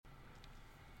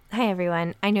Hi,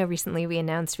 everyone. I know recently we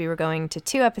announced we were going to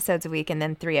 2 episodes a week and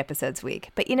then 3 episodes a week.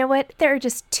 But you know what? There are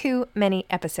just too many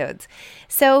episodes.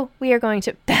 So we are going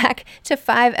back to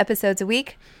 5 episodes a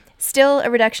week. Still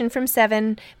a reduction from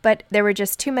 7, but there were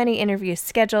just too many interviews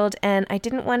scheduled, and I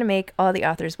didn't want to make all the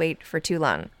authors wait for too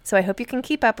long. So I hope you can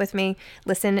keep up with me.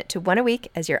 Listen to 1 a week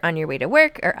as you're on your way to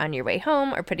work or on your way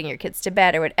home or putting your kids to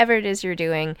bed or whatever it is you're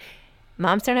doing.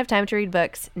 Moms Don't Have Time to Read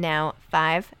Books, now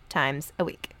 5 times a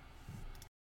week.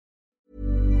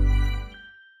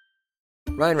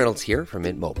 Ryan Reynolds here from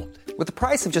Mint Mobile. With the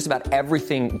price of just about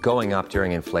everything going up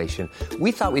during inflation,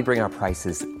 we thought we'd bring our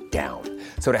prices down.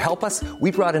 So to help us,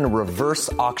 we brought in a reverse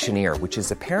auctioneer, which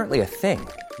is apparently a thing.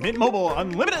 Mint Mobile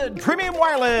Unlimited Premium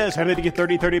Wireless. How to get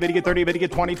 30, 30, bit to get 30, bit to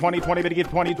get 20, 20, 20, bit to get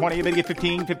 20, 20, bit to get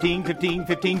 15, 15, 15,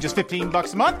 15, just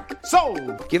 $15 a month?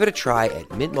 Sold! Give it a try at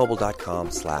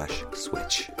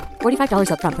mintmobile.com/switch.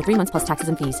 $45 up front for 3 months plus taxes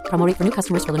and fees. Promo rate for new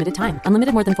customers for limited time.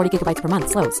 Unlimited more than 40 gigabytes per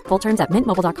month. Slows full terms at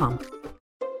mintmobile.com.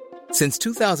 Since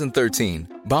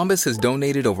 2013, Bombas has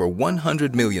donated over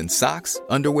 100 million socks,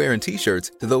 underwear, and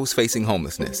T-shirts to those facing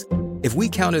homelessness. If we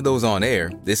counted those on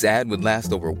air, this ad would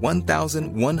last over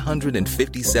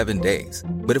 1,157 days.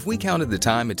 But if we counted the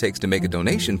time it takes to make a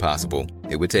donation possible,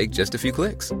 it would take just a few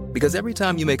clicks. Because every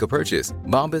time you make a purchase,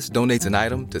 Bombas donates an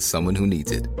item to someone who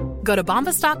needs it. Go to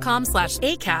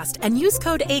bombas.com/ACAST and use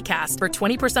code ACAST for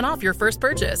 20% off your first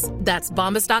purchase. That's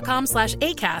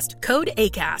bombas.com/ACAST, code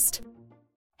ACAST.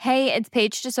 Hey, it's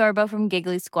Paige DeSorbo from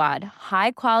Giggly Squad.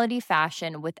 High quality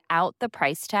fashion without the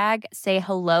price tag. Say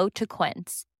hello to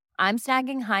Quince. I'm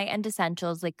snagging high-end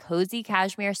essentials like cozy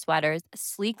cashmere sweaters,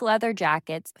 sleek leather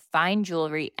jackets, fine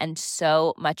jewelry, and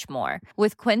so much more.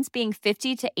 With Quince being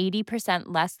 50 to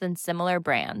 80% less than similar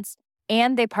brands.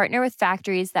 And they partner with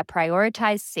factories that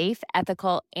prioritize safe,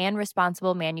 ethical, and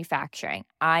responsible manufacturing.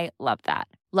 I love that.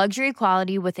 Luxury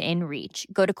quality within reach.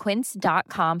 Go to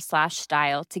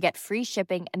quince.com/style to get free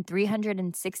shipping and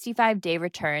 365-day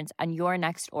returns on your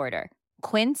next order.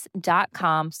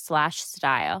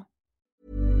 Quince.com/style.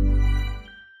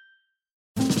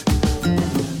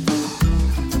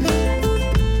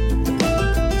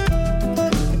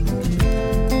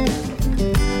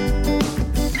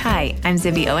 Hi, I'm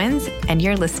Zibby Owens, and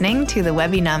you're listening to the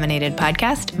Webby-nominated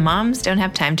podcast, Moms Don't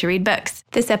Have Time to Read Books.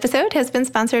 This episode has been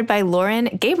sponsored by Lauren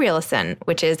Gabrielson,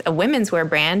 which is a women's wear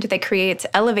brand that creates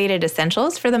elevated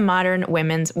essentials for the modern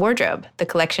women's wardrobe. The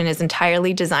collection is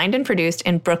entirely designed and produced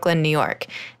in Brooklyn, New York.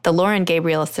 The Lauren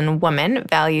Gabrielson woman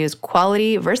values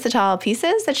quality, versatile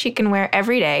pieces that she can wear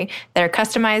every day that are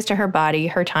customized to her body,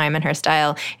 her time, and her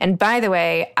style. And by the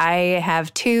way, I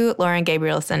have 2 Lauren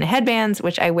Gabrielson headbands,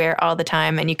 which I wear all the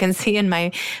time, and you can see in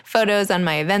my photos on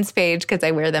my events page because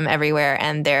I wear them everywhere,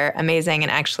 and they're amazing.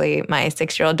 And actually, my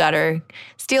 6-year-old daughter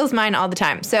steals mine all the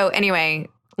time. So anyway,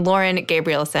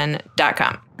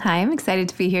 LaurenGabrielson.com. Hi, I'm excited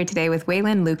to be here today with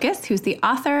Waylon Lucas, who's the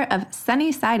author of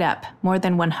Sunny Side Up, more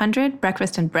than 100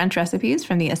 breakfast and brunch recipes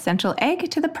from the essential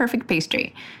egg to the perfect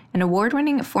pastry. An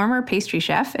award-winning former pastry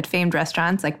chef at famed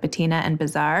restaurants like Bettina and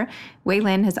Bazaar,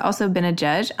 Waylon has also been a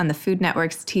judge on the Food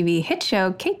Network's TV hit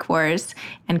show Cake Wars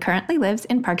and currently lives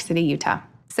in Park City, Utah.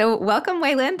 So welcome,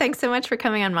 Waylon. Thanks so much for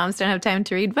coming on Moms Don't Have Time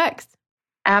to Read Books.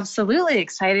 Absolutely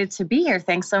excited to be here.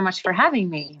 Thanks so much for having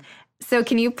me. So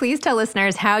can you please tell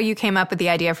listeners how you came up with the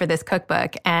idea for this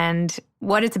cookbook and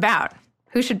what it's about?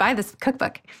 Who should buy this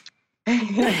cookbook?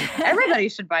 Everybody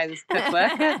should buy this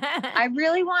cookbook. I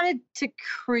really wanted to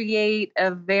create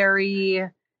a very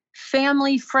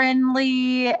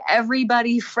family-friendly,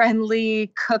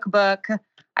 everybody-friendly cookbook.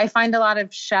 I find a lot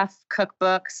of chef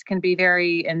cookbooks can be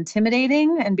very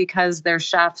intimidating, and because they're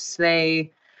chefs,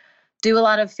 they do a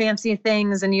lot of fancy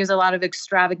things and use a lot of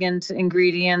extravagant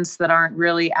ingredients that aren't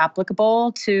really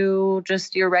applicable to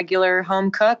just your regular home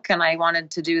cook. And I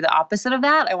wanted to do the opposite of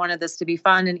that. I wanted this to be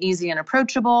fun and easy and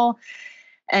approachable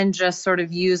and just sort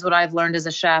of use what I've learned as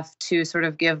a chef to sort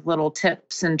of give little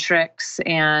tips and tricks.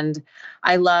 And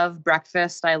I love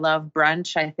breakfast. I love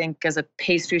brunch. I think as a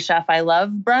pastry chef, I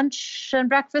love brunch and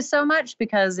breakfast so much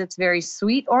because it's very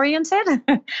sweet oriented.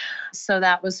 So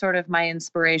that was sort of my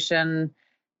inspiration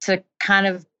to kind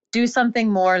of do something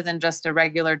more than just a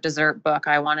regular dessert book.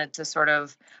 I wanted to sort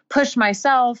of push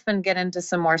myself and get into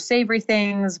some more savory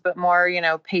things, but more,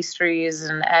 pastries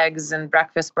and eggs and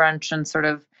breakfast brunch, and sort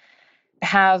of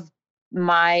have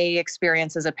my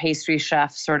experience as a pastry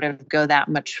chef sort of go that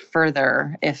much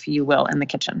further, if you will, in the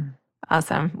kitchen.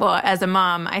 Awesome. Well, as a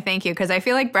mom, I thank you because I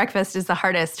feel like breakfast is the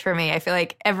hardest for me. I feel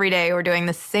like every day we're doing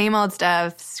the same old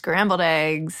stuff, scrambled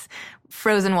eggs,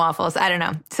 frozen waffles. I don't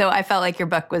know. So I felt like your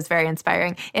book was very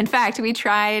inspiring. In fact, we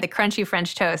tried the crunchy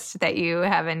French toast that you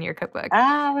have in your cookbook.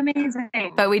 Oh,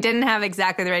 amazing. But we didn't have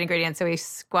exactly the right ingredients, so we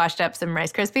squashed up some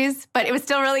Rice Krispies, but it was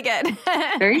still really good.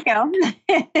 There you go.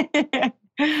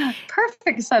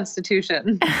 Perfect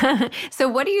substitution. So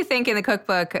what do you think in the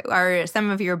cookbook are some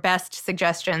of your best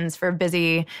suggestions for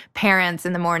busy parents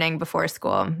in the morning before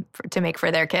school to make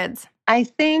for their kids? I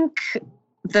think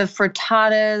the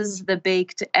frittatas, the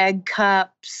baked egg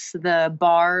cups, the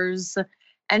bars,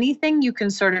 anything you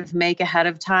can sort of make ahead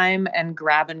of time and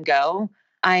grab and go.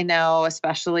 I know,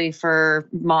 especially for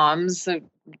moms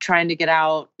trying to get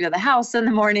out the house in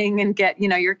the morning and get,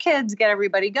 your kids, get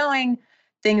everybody going.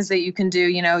 Things that you can do,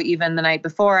 even the night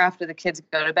before after the kids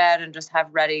go to bed and just have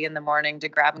ready in the morning to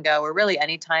grab and go, or really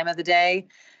any time of the day.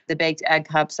 The baked egg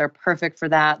cups are perfect for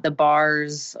that. The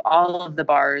bars, all of the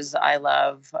bars I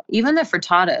love. Even the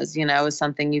frittatas, is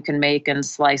something you can make and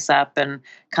slice up and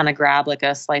kind of grab like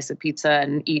a slice of pizza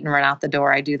and eat and run out the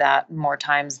door. I do that more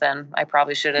times than I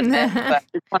probably should admit, but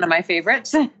it's one of my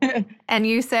favorites. And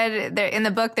you said there, in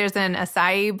the book there's an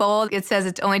acai bowl. It says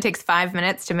it only takes 5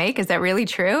 minutes to make. Is that really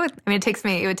true? I mean,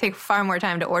 it would take far more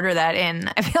time to order that in,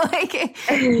 I feel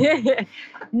like.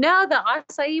 No, the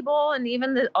acai bowl and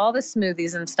even all the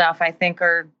smoothies and stuff, I think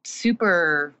are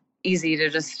super easy to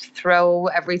just throw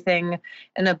everything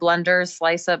in a blender,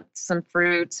 slice up some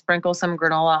fruit, sprinkle some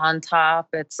granola on top.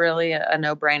 It's really a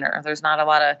no-brainer. There's not a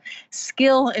lot of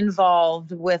skill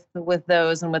involved with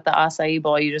those, and with the acai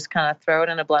bowl, you just kind of throw it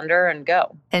in a blender and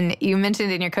go. And you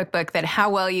mentioned in your cookbook that how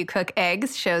well you cook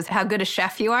eggs shows how good a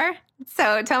chef you are.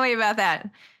 So tell me about that.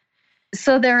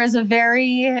 So there is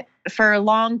for a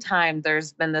long time,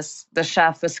 there's been the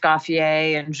chef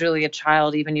Escoffier, and Julia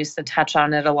Child even used to touch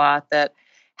on it a lot, that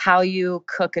how you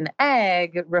cook an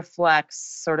egg reflects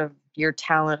sort of your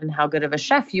talent and how good of a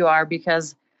chef you are,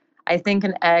 because I think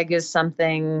an egg is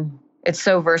something, it's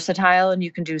so versatile and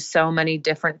you can do so many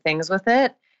different things with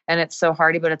it. And it's so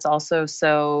hearty, but it's also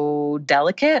so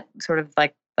delicate, sort of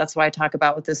like, that's why I talk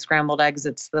about with the scrambled eggs,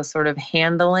 it's the sort of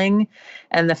handling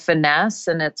and the finesse,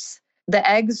 and the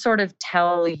eggs sort of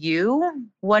tell you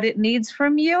what it needs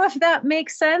from you, if that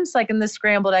makes sense. Like in the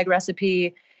scrambled egg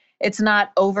recipe, it's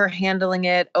not over handling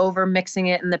it, over mixing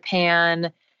it in the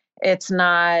pan. It's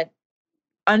not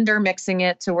under mixing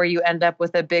it to where you end up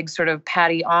with a big sort of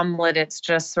patty omelet. It's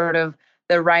just sort of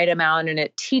the right amount. And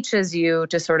it teaches you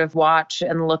to sort of watch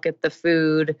and look at the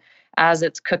food as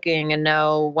it's cooking and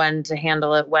know when to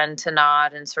handle it, when to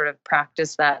not, and sort of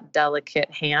practice that delicate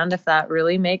hand, if that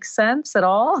really makes sense at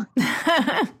all.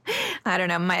 I don't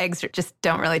know. My eggs just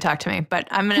don't really talk to me, but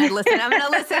I'm going to listen. I'm going to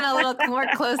listen a little more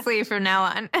closely from now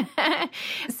on.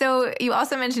 So you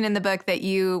also mentioned in the book that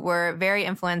you were very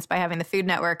influenced by having the Food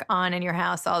Network on in your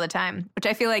house all the time, which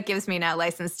I feel like gives me now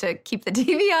license to keep the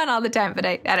TV on all the time, but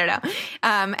I don't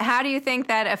know. How do you think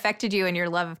that affected you in your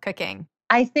love of cooking?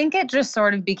 I think it just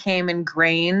sort of became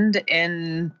ingrained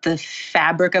in the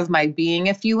fabric of my being,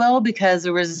 if you will, because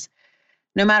there was,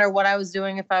 no matter what I was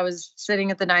doing, if I was sitting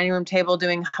at the dining room table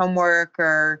doing homework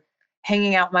or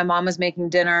hanging out, my mom was making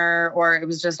dinner, or it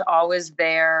was just always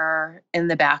there in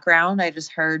the background. I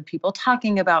just heard people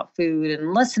talking about food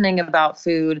and listening about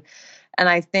food. And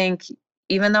I think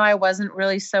even though I wasn't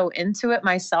really so into it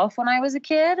myself when I was a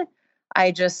kid,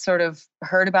 I just sort of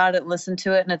heard about it, listened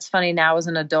to it. And it's funny now as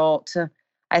an adult,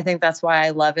 I think that's why I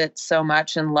love it so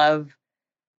much and love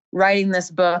writing this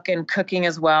book and cooking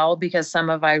as well, because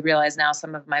I realize now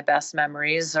some of my best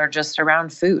memories are just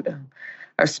around food,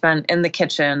 are spent in the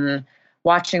kitchen,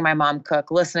 watching my mom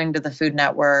cook, listening to the Food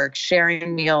Network,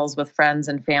 sharing meals with friends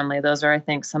and family. Those are, I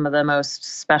think, some of the most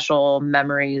special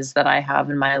memories that I have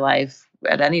in my life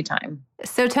at any time.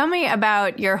 So tell me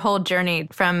about your whole journey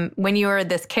from when you were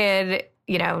this kid,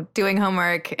 doing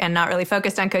homework and not really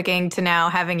focused on cooking, to now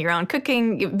having your own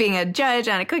cooking, being a judge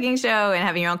on a cooking show and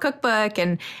having your own cookbook.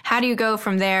 And how do you go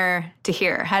from there to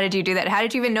here? How did you do that? How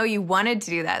did you even know you wanted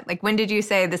to do that? Like, when did you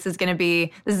say this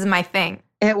is my thing?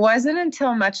 It wasn't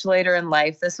until much later in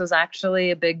life. This was actually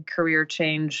a big career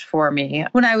change for me.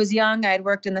 When I was young, I'd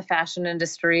worked in the fashion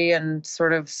industry and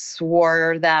sort of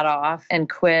swore that off and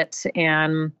quit.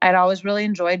 And I'd always really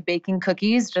enjoyed baking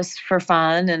cookies just for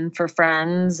fun and for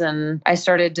friends. And I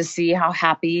started to see how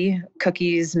happy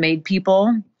cookies made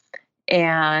people.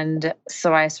 And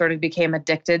so I sort of became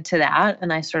addicted to that.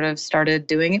 And I sort of started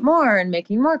doing it more and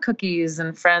making more cookies.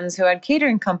 And friends who had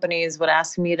catering companies would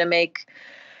ask me to make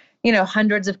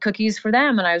hundreds of cookies for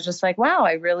them. And I was just like, wow,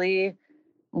 I really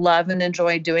love and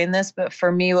enjoy doing this. But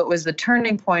for me, what was the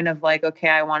turning point of like, okay,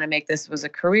 I want to make this was a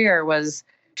career, was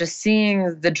just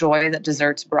seeing the joy that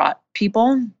desserts brought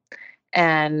people.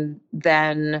 And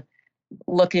then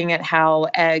looking at how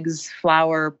eggs,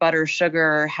 flour, butter,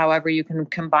 sugar, however you can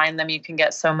combine them, you can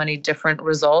get so many different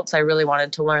results. I really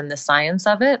wanted to learn the science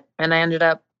of it. And I ended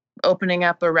up opening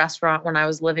up a restaurant when I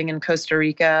was living in Costa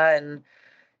Rica and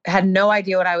had no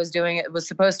idea what I was doing. It was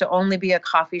supposed to only be a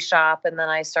coffee shop. And then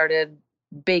I started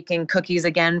baking cookies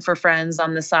again for friends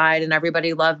on the side, and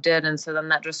everybody loved it. And so then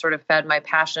that just sort of fed my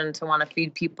passion to want to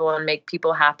feed people and make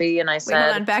people happy. And I said, wait,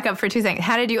 hold on, back up for 2 seconds.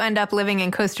 How did you end up living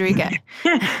in Costa Rica?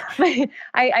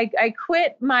 I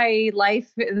quit my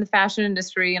life in the fashion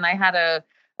industry, and I had a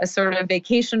sort of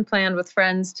vacation planned with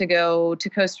friends to go to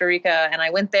Costa Rica. And I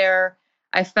went there.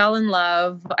 I fell in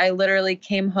love. I literally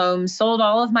came home, sold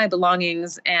all of my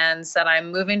belongings, and said, I'm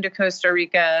moving to Costa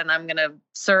Rica and I'm going to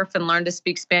surf and learn to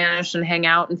speak Spanish and hang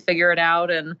out and figure it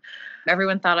out. And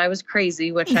everyone thought I was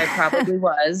crazy, which I probably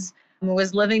was. I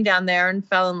was living down there and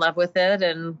fell in love with it.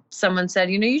 And someone said,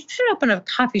 you should open a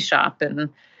coffee shop. And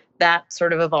that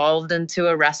sort of evolved into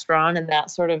a restaurant. And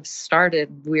that sort of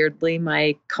started, weirdly,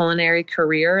 my culinary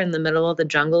career in the middle of the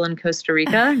jungle in Costa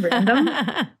Rica.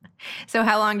 Random. So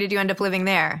how long did you end up living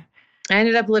there? I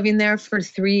ended up living there for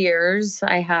 3 years.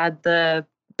 I had the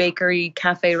bakery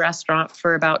cafe restaurant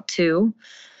for about 2.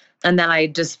 And then I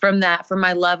just, from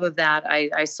my love of that,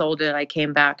 I sold it. I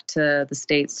came back to the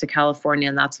States, to California.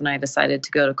 And that's when I decided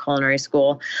to go to culinary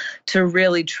school to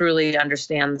really, truly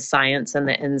understand the science and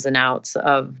the ins and outs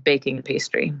of baking and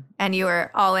pastry. And you were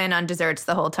all in on desserts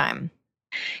the whole time?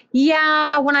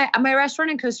 Yeah. My restaurant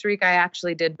in Costa Rica, I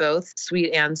actually did both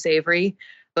sweet and savory.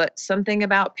 But something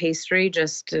about pastry,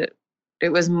 it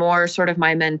was more sort of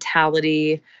my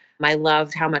mentality. I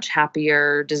loved how much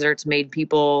happier desserts made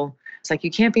people. It's like,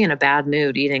 you can't be in a bad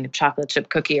mood eating a chocolate chip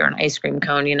cookie or an ice cream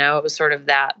cone. It was sort of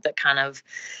that kind of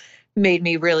made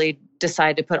me really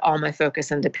decide to put all my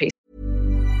focus into pastry.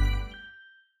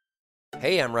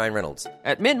 Hey, I'm Ryan Reynolds.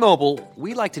 At Mint Mobile,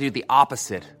 we like to do the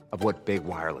opposite of what Big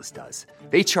Wireless does.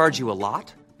 They charge you a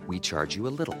lot. We charge you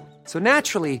a little. So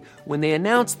naturally, when they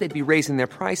announced they'd be raising their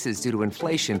prices due to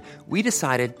inflation, we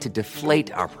decided to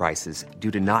deflate our prices due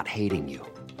to not hating you.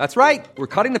 That's right. We're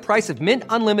cutting the price of Mint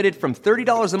Unlimited from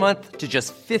 $30 a month to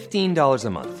just $15 a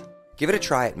month. Give it a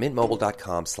try at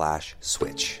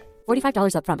mintmobile.com/switch.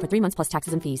 $45 up front for 3 months plus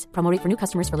taxes and fees. Promo rate for new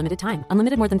customers for limited time.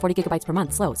 Unlimited more than 40 gigabytes per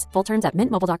month slows. Full terms at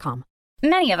mintmobile.com.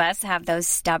 Many of us have those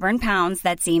stubborn pounds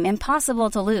that seem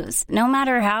impossible to lose, no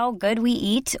matter how good we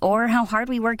eat or how hard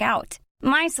we work out.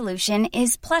 My solution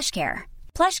is PlushCare.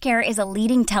 PlushCare is a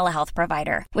leading telehealth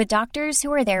provider with doctors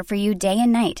who are there for you day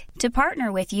and night to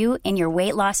partner with you in your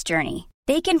weight loss journey.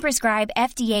 They can prescribe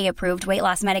FDA-approved weight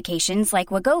loss medications like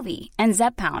Wegovy and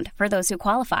Zepbound for those who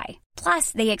qualify.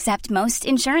 Plus, they accept most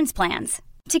insurance plans.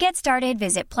 To get started,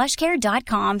 visit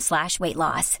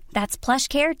plushcare.com/weightloss. That's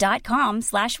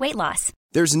plushcare.com/weightloss.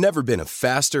 There's never been a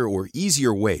faster or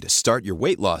easier way to start your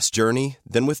weight loss journey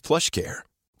than with PlushCare.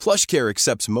 PlushCare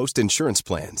accepts most insurance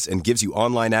plans and gives you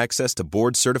online access to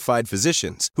board-certified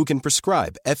physicians who can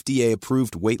prescribe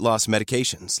FDA-approved weight loss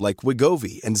medications like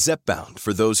Wegovy and Zepbound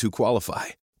for those who qualify.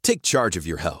 Take charge of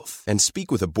your health and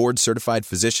speak with a board-certified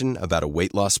physician about a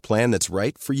weight loss plan that's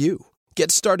right for you. Get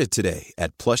started today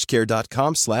at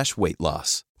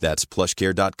plushcare.com/weightloss. That's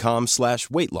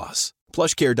plushcare.com/weightloss.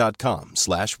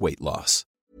 plushcare.com/weightloss.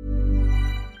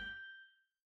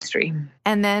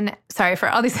 And then, sorry for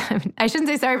all these, I shouldn't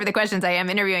say sorry for the questions. I am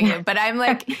interviewing you, but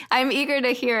I'm eager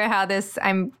to hear how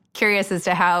I'm curious as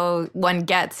to how one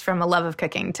gets from a love of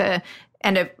cooking to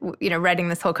end up, writing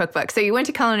this whole cookbook. So you went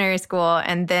to culinary school,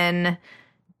 and then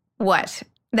what?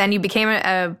 Then you became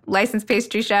a licensed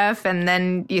pastry chef, and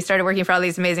then you started working for all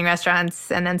these amazing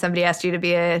restaurants, and then somebody asked you to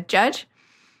be a judge?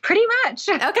 Pretty much.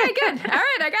 Okay, good. All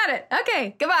right, I got it.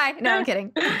 Okay, goodbye. No, I'm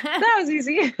kidding. That was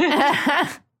easy.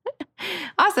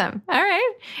 Awesome. All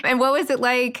right. And what was it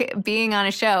like being on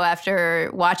a show after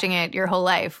watching it your whole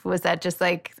life? Was that just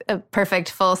like a perfect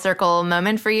full circle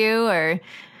moment for you, or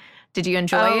did you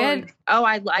enjoy it?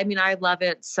 I love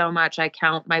it so much. I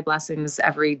count my blessings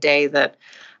every day that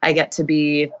I get to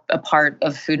be a part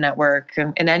of Food Network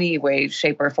in any way,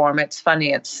 shape, or form. It's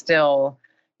funny. It's still,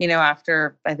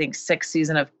 after I think 6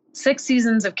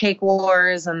 seasons of Cake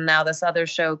Wars, and now this other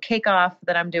show, Cake Off,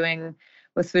 that I'm doing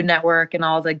with Food Network, and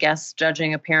all the guest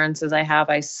judging appearances I have,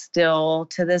 I still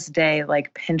to this day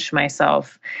pinch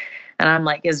myself. And I'm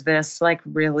like, is this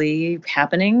really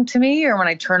happening to me? Or when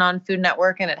I turn on Food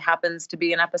Network and it happens to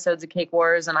be in episodes of Cake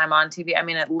Wars and I'm on TV,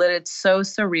 it's so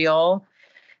surreal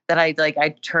that I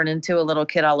turn into a little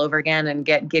kid all over again and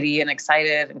get giddy and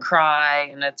excited and cry.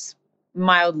 And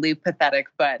mildly pathetic,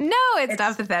 but no, it's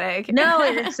not pathetic. No,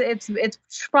 it's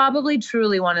probably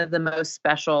truly one of the most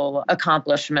special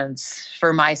accomplishments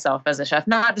for myself as a chef.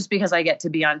 Not just because I get to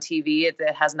be on TV. It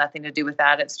has nothing to do with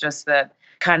that. It's just that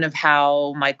kind of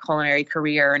how my culinary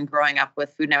career and growing up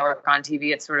with Food Network on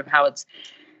TV, it's sort of how it's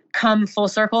come full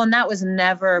circle. And that was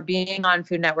never, being on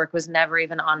Food Network was never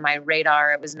even on my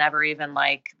radar. It was never even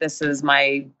like, this is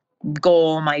my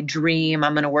goal, my dream.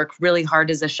 I'm going to work really hard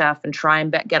as a chef and try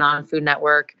and get on Food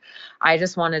Network. I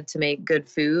just wanted to make good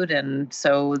food. And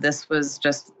so this was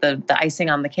just the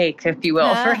icing on the cake, if you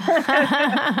will.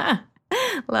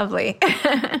 Lovely.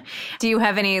 Do you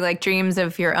have any like dreams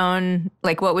of your own?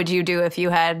 Like, what would you do if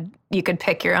you could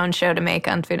pick your own show to make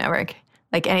on Food Network?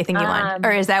 Like anything you want?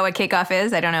 Or is that what Cake Off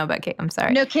is? I don't know about cake. I'm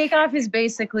sorry. No, Cake Off is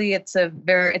basically, it's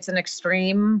an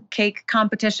extreme cake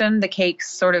competition. The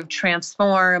cakes sort of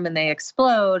transform and they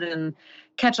explode and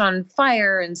catch on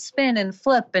fire and spin and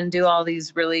flip and do all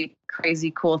these really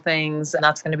crazy cool things. And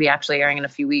that's going to be actually airing in a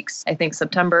few weeks. I think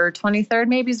September 23rd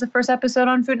maybe is the first episode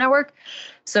on Food Network.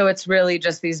 So it's really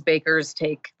just these bakers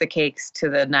take the cakes to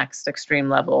the next extreme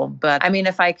level. But I mean,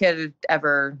 if I could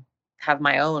ever have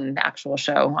my own actual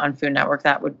show on Food Network,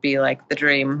 that would be like the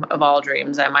dream of all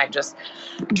dreams. I might just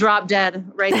drop dead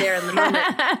right there in the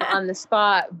moment on the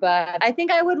spot. But I think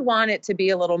I would want it to be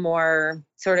a little more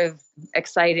sort of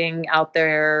exciting, out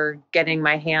there, getting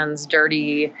my hands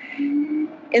dirty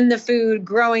in the food,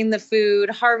 growing the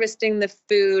food, harvesting the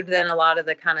food, than a lot of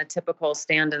the kind of typical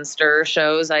stand and stir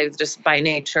shows. I just, by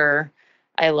nature,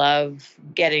 I love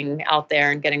getting out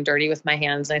there and getting dirty with my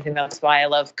hands. And I think that's why I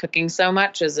love cooking so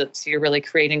much, is you're really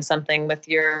creating something with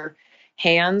your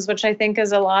hands, which I think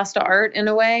is a lost art in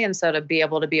a way. And so to be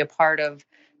able to be a part of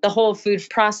the whole food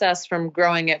process from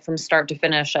growing it from start to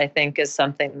finish, I think is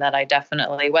something that I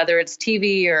definitely, whether it's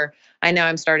TV or I know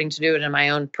I'm starting to do it in my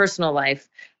own personal life,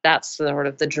 that's sort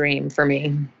of the dream for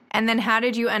me. And then how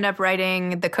did you end up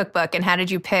writing the cookbook, and how did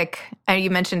you pick, you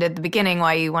mentioned at the beginning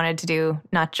why you wanted to do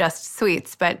not just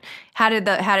sweets, but how did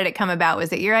it come about?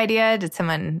 Was it your idea? Did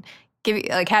someone give you,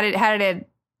 like, how did it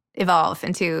evolve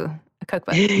into a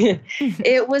cookbook?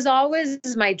 It was always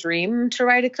my dream to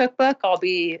write a cookbook. I'll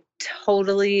be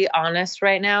totally honest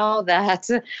right now that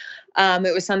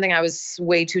it was something I was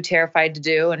way too terrified to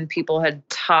do, and people had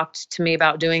talked to me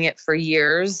about doing it for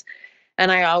years.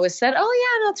 And I always said,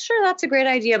 oh, yeah, no, sure, that's a great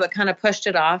idea, but kind of pushed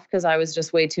it off because I was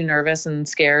just way too nervous and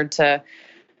scared to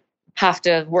have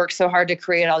to work so hard to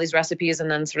create all these recipes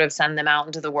and then sort of send them out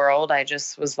into the world. I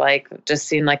just was like, just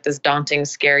seemed like this daunting,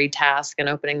 scary task and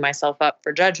opening myself up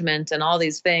for judgment and all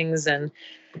these things. And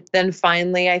then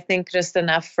finally, I think just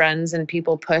enough friends and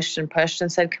people pushed and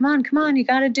said, come on, you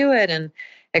got to do it. And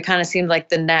it kind of seemed like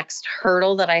the next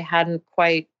hurdle that I hadn't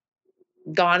quite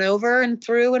gone over and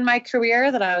through in my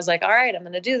career, that I was like, all right, I'm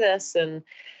going to do this, and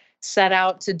set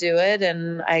out to do it.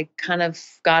 And I kind of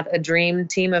got a dream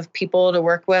team of people to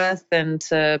work with and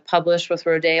to publish with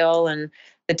Rodale, and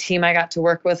the team I got to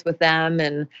work with them,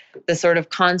 and the sort of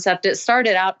concept. It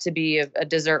started out to be a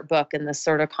dessert book, and this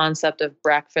sort of concept of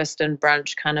breakfast and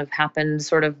brunch kind of happened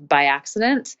sort of by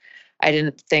accident. I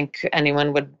didn't think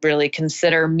anyone would really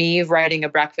consider me writing a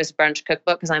breakfast brunch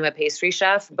cookbook because I'm a pastry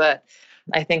chef, but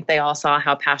I think they all saw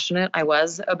how passionate I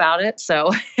was about it,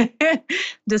 so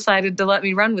decided to let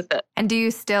me run with it. And do you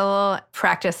still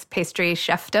practice pastry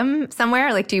chefdom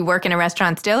somewhere? Like, do you work in a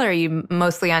restaurant still, or are you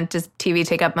mostly on, does TV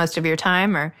take up most of your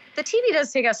time? Or the TV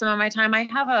does take up some of my time. I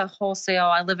have a wholesale,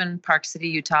 I live in Park City,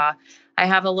 Utah. I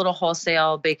have a little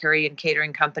wholesale bakery and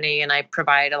catering company, and I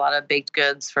provide a lot of baked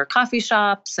goods for coffee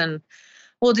shops, and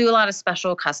we'll do a lot of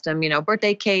special custom,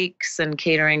 birthday cakes and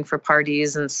catering for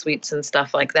parties and sweets and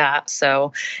stuff like that.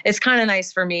 So it's kind of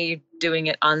nice for me doing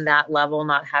it on that level,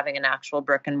 not having an actual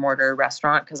brick and mortar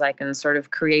restaurant, because I can sort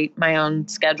of create my own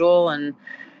schedule. And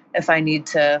if I need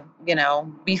to,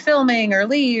 be filming or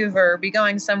leave or be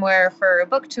going somewhere for a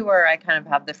book tour, I kind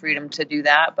of have the freedom to do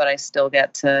that, but I still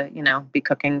get to, be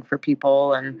cooking for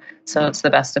people. And so it's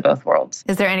the best of both worlds.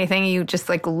 Is there anything you just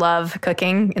love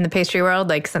cooking in the pastry world?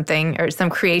 Like something or some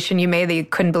creation you made that you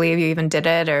couldn't believe you even did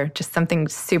it, or just something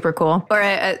super cool,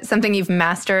 or something you've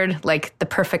mastered, like the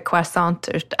perfect croissant,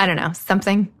 or I don't know,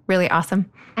 something really awesome?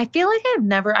 I feel like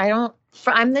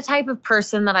I'm the type of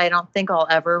person that I don't think I'll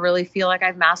ever really feel like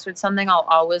I've mastered something. I'll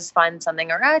always find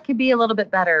something, or it could be a little bit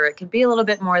better. It could be a little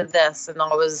bit more of this, and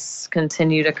always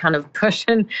continue to kind of push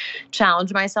and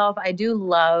challenge myself. I do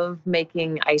love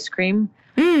making ice cream.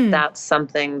 That's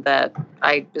something that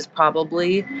is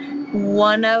probably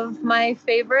one of my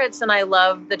favorites. And I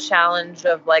love the challenge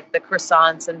of the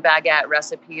croissants and baguette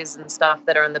recipes and stuff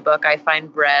that are in the book. I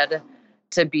find bread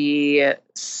to be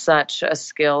such a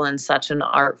skill and such an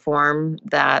art form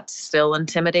that still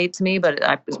intimidates me, but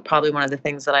it's probably one of the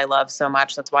things that I love so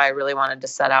much. That's why I really wanted to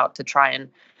set out to try and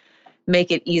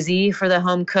make it easy for the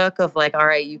home cook of like, all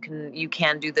right, you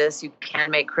can do this. You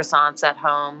can make croissants at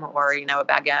home, or, a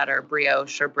baguette or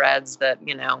brioche or breads that,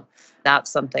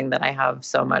 that's something that I have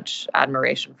so much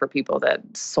admiration for, people that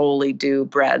solely do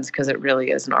breads, because it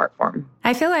really is an art form.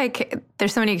 I feel like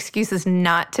there's so many excuses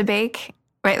not to bake,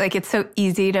 right? Like it's so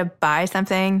easy to buy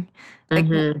something. Like,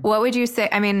 what would you say?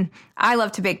 I mean, I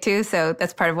love to bake too, so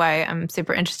that's part of why I'm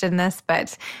super interested in this.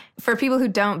 But for people who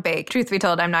don't bake, truth be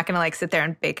told, I'm not going to like sit there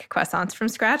and bake croissants from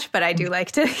scratch, but I do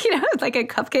like to, like a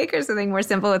cupcake or something more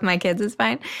simple with my kids is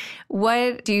fine.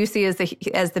 What do you see as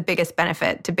the biggest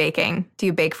benefit to baking? Do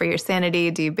you bake for your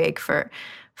sanity? Do you bake for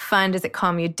fun? Does it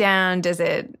calm you down? Does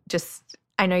it just,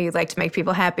 I know you like to make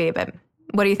people happy, but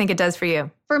what do you think it does for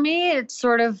you? For me, it's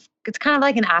kind of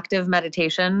like an active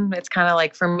meditation. It's kind of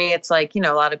like, for me, it's like,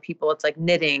 a lot of people, it's like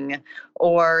knitting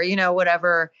or,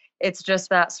 whatever. It's just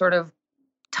that sort of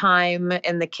time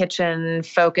in the kitchen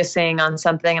focusing on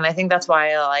something. And I think that's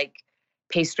why I like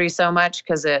pastry so much,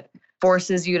 because it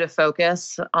forces you to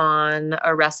focus on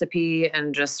a recipe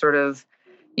and just sort of,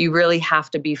 you really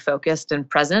have to be focused and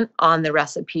present on the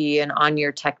recipe and on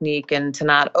your technique, and to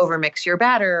not overmix your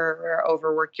batter or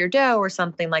overwork your dough or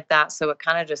something like that. So it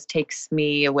kind of just takes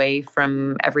me away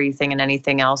from everything and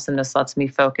anything else and just lets me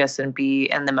focus and be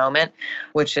in the moment,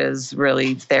 which is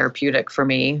really therapeutic for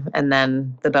me. And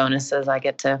then the bonus is I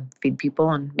get to feed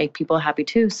people and make people happy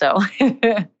too. So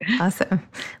awesome.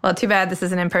 Well, too bad this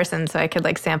isn't in person, so I could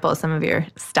like sample some of your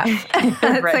stuff.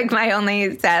 That's right. Like my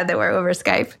only sad that we're over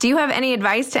Skype. Do you have any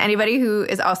advice to anybody who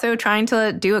is also trying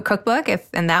to do a cookbook,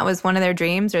 and that was one of their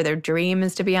dreams, or their dream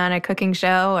is to be on a cooking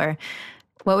show? Or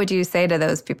what would you say to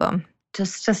those people?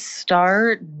 Just to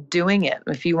start doing it.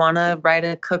 If you want to write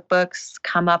a cookbook,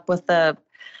 come up with a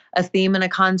theme and a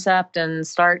concept and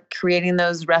start creating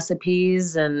those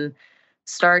recipes and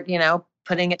start,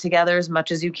 putting it together as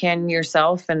much as you can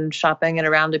yourself and shopping it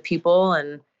around to people.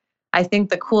 And I think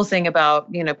the cool thing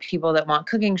about, people that want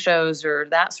cooking shows or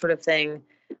that sort of thing,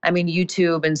 I mean,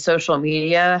 YouTube and social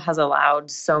media has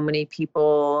allowed so many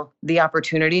people the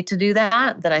opportunity to do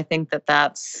that I think that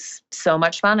that's so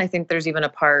much fun. I think there's even a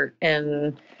part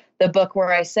in the book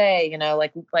where I say,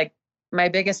 like my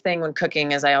biggest thing when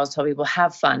cooking is I always tell people,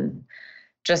 have fun.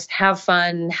 Just have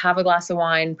fun, have a glass of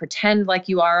wine, pretend like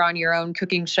you are on your own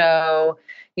cooking show,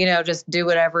 just do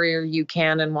whatever you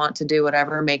can and want to do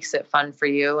whatever makes it fun for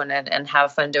you, and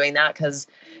have fun doing that. Because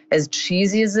as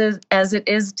cheesy as it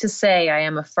is to say, I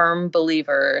am a firm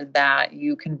believer that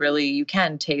you can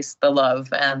taste the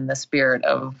love and the spirit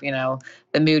of,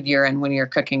 the mood you're in when you're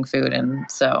cooking food. And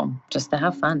so just to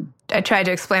have fun. I tried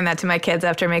to explain that to my kids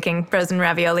after making frozen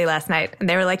ravioli last night. And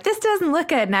they were like, this doesn't look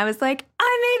good. And I was like,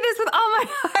 I made this with all my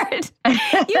heart.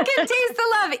 You can taste the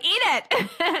love. Eat it.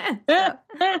 So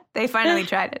they finally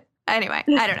tried it. Anyway,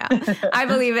 I don't know. I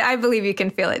believe you can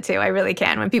feel it too. I really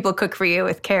can. When people cook for you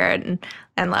with care and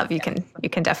love, you can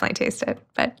definitely taste it.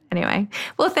 But anyway,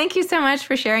 well, thank you so much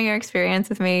for sharing your experience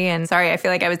with me. And sorry, I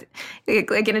feel like I was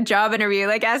like in a job interview,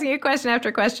 like asking you question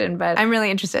after question, but I'm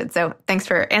really interested. So thanks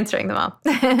for answering them all.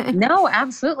 No,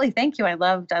 absolutely. Thank you. I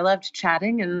loved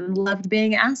chatting and loved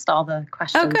being asked all the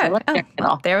questions. Oh, good.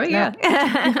 Well, there we go.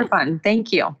 Super fun.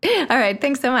 Thank you. All right.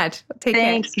 Thanks so much. Take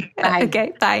care. Bye.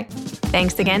 Okay. Bye.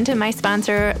 Thanks again to my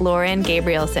sponsor, Lauren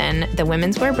Gabrielson, the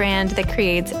women's wear brand that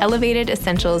creates elevated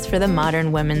essentials for the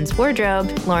modern women's wardrobe,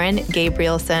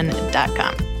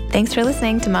 LaurenGabrielson.com. Thanks for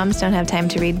listening to Moms Don't Have Time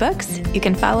to Read Books. You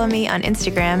can follow me on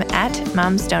Instagram at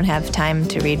Moms Don't Have Time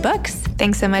to Read Books.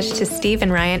 Thanks so much to Steve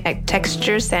and Ryan at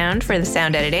Texture Sound for the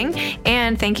sound editing.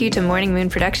 And thank you to Morning Moon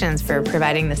Productions for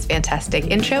providing this fantastic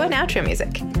intro and outro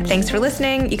music. Thanks for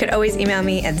listening. You could always email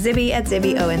me at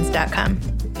zibby@zibbyowens.com.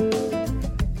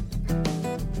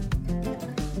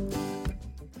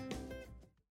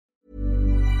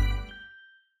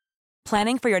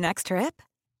 Planning for your next trip?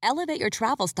 Elevate your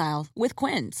travel style with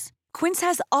Quince. Quince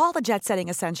has all the jet-setting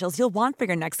essentials you'll want for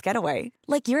your next getaway,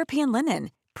 like European linen,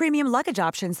 premium luggage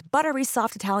options, buttery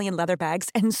soft Italian leather bags,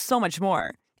 and so much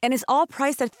more. And is all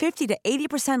priced at 50 to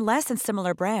 80% less than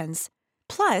similar brands.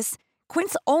 Plus,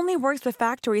 Quince only works with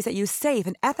factories that use safe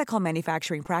and ethical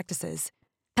manufacturing practices.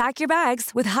 Pack your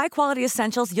bags with high-quality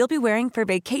essentials you'll be wearing for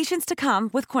vacations to come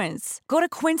with Quince. Go to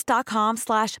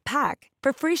quince.com/pack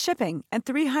for free shipping and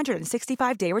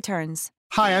 365-day returns.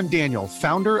 Hi, I'm Daniel,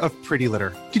 founder of Pretty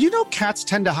Litter. Did you know cats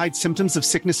tend to hide symptoms of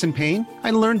sickness and pain?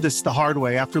 I learned this the hard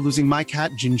way after losing my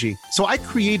cat, Gingy. So I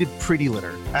created Pretty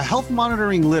Litter, a health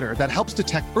monitoring litter that helps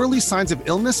detect early signs of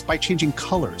illness by changing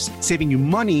colors, saving you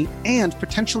money and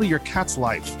potentially your cat's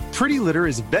life. Pretty Litter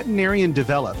is veterinarian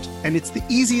developed, and it's the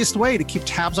easiest way to keep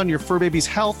tabs on your fur baby's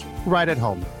health right at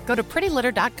home. Go to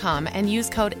prettylitter.com and use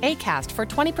code ACAST for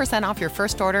 20% off your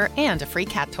first order and a free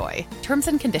cat toy. Terms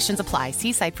and conditions apply.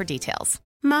 See site for details.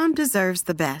 Mom deserves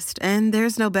the best, and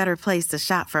there's no better place to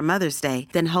shop for Mother's Day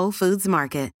than Whole Foods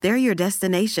Market. They're your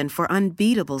destination for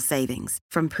unbeatable savings,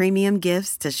 from premium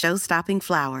gifts to show-stopping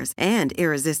flowers and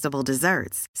irresistible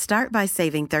desserts. Start by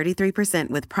saving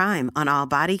 33% with Prime on all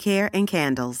body care and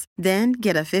candles. Then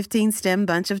get a 15-stem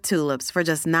bunch of tulips for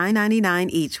just $9.99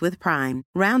 each with Prime.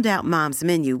 Round out Mom's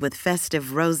menu with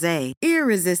festive rosé,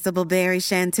 irresistible berry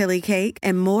chantilly cake,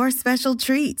 and more special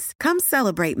treats. Come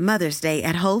celebrate Mother's Day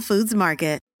at Whole Foods Market.